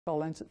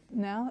And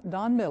now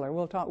Don Miller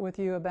will talk with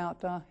you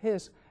about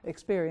his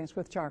experience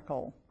with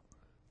charcoal.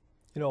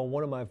 You know,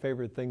 one of my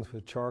favorite things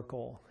with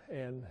charcoal,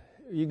 and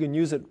you can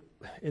use it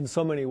in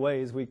so many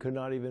ways, we could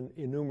not even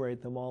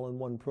enumerate them all in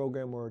one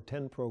program or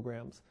 10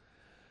 programs.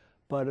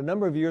 But a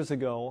number of years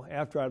ago,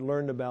 after I'd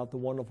learned about the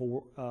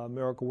wonderful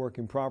miracle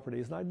working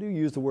properties, and I do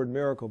use the word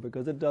miracle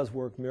because it does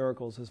work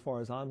miracles as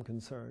far as I'm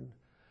concerned,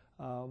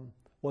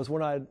 was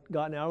when I'd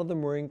gotten out of the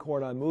Marine Corps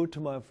and I moved to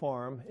my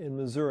farm in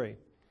Missouri.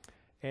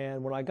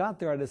 And when I got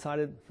there, I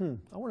decided,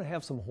 I want to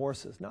have some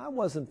horses. Now, I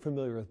wasn't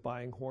familiar with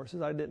buying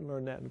horses. I didn't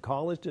learn that in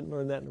college, didn't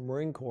learn that in the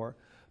Marine Corps,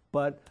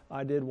 but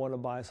I did want to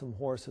buy some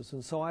horses.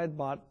 And so I had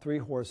bought 3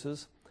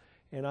 horses,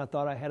 and I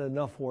thought I had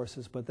enough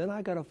horses. But then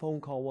I got a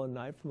phone call one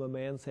night from a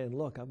man saying,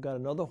 look, I've got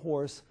another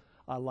horse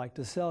I'd like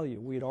to sell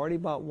you. We had already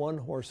bought 1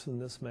 horse from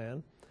this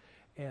man,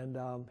 and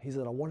he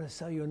said, I want to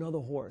sell you another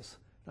horse.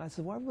 And I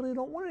said, well, I really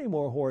don't want any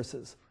more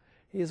horses.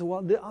 He said,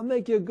 well, I'll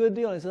make you a good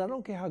deal. I said, I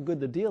don't care how good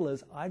the deal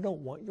is. I don't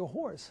want your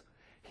horse.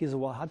 He said,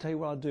 well, I'll tell you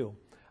what I'll do.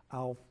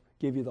 I'll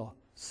give you the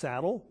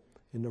saddle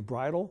and the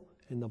bridle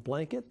and the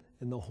blanket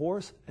and the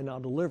horse, and I'll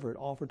deliver it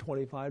all for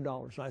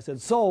 $25. And I said,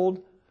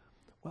 sold.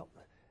 Well,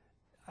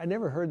 I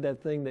never heard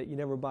that thing that you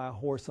never buy a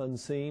horse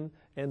unseen.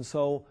 And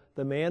so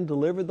the man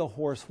delivered the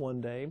horse one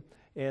day,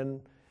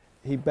 and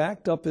he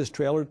backed up his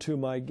trailer to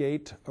my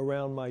gate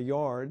around my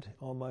yard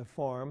on my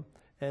farm,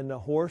 and the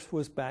horse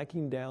was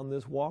backing down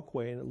this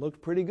walkway, and it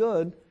looked pretty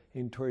good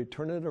until he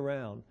turned it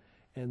around.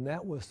 And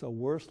that was the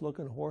worst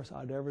looking horse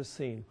I'd ever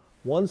seen.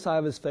 One side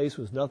of his face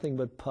was nothing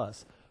but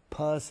pus.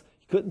 Pus,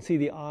 you couldn't see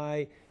the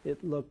eye.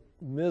 It looked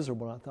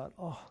miserable. And I thought,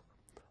 oh,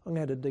 I'm going to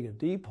have to dig a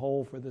deep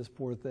hole for this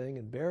poor thing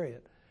and bury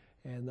it.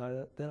 And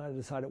then I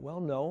decided, well,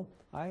 no,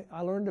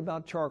 I learned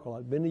about charcoal.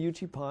 I'd been to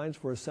Uchee Pines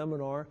for a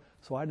seminar,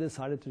 so I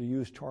decided to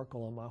use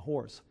charcoal on my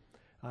horse.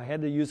 I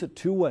had to use it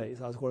 2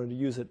 ways. I was going to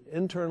use it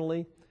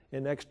internally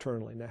and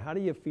externally. Now, how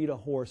do you feed a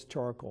horse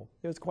charcoal?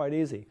 It was quite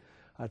easy.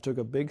 I took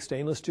a big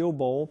stainless steel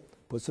bowl,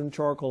 put some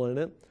charcoal in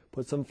it,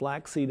 put some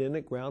flaxseed in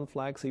it, ground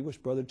flaxseed,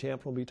 which Brother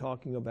Champion will be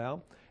talking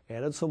about,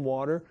 added some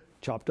water,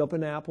 chopped up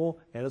an apple,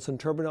 added some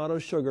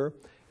turbinado sugar,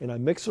 and I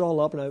mixed it all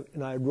up,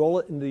 and I roll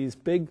it into these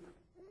big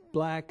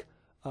black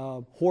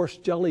horse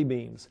jelly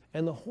beans.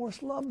 And the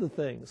horse loved the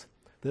things.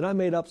 Then I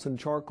made up some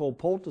charcoal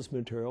poultice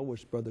material,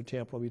 which Brother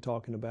Champion will be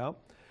talking about,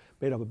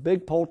 made up a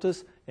big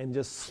poultice and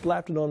just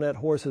slapped it on that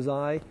horse's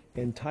eye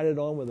and tied it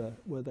on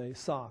with a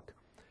sock.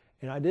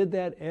 And I did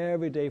that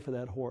every day for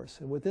that horse.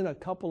 And within a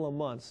couple of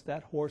months,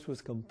 that horse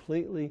was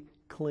completely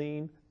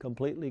clean,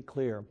 completely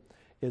clear.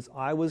 Its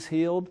eye was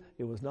healed.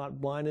 It was not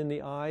blind in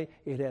the eye.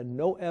 It had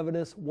no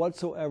evidence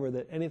whatsoever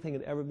that anything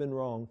had ever been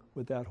wrong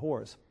with that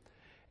horse.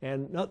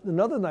 And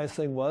another nice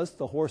thing was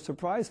the horse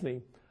surprised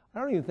me. I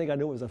don't even think I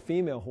knew it was a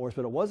female horse,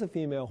 but it was a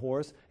female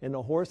horse, and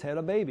the horse had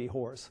a baby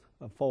horse,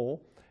 a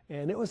foal,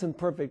 and it was in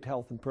perfect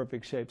health and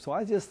perfect shape. So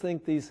I just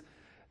think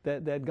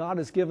that God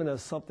has given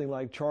us something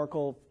like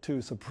charcoal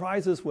to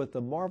surprise us with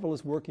the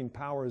marvelous working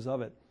powers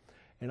of it.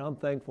 And I'm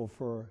thankful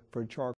for charcoal.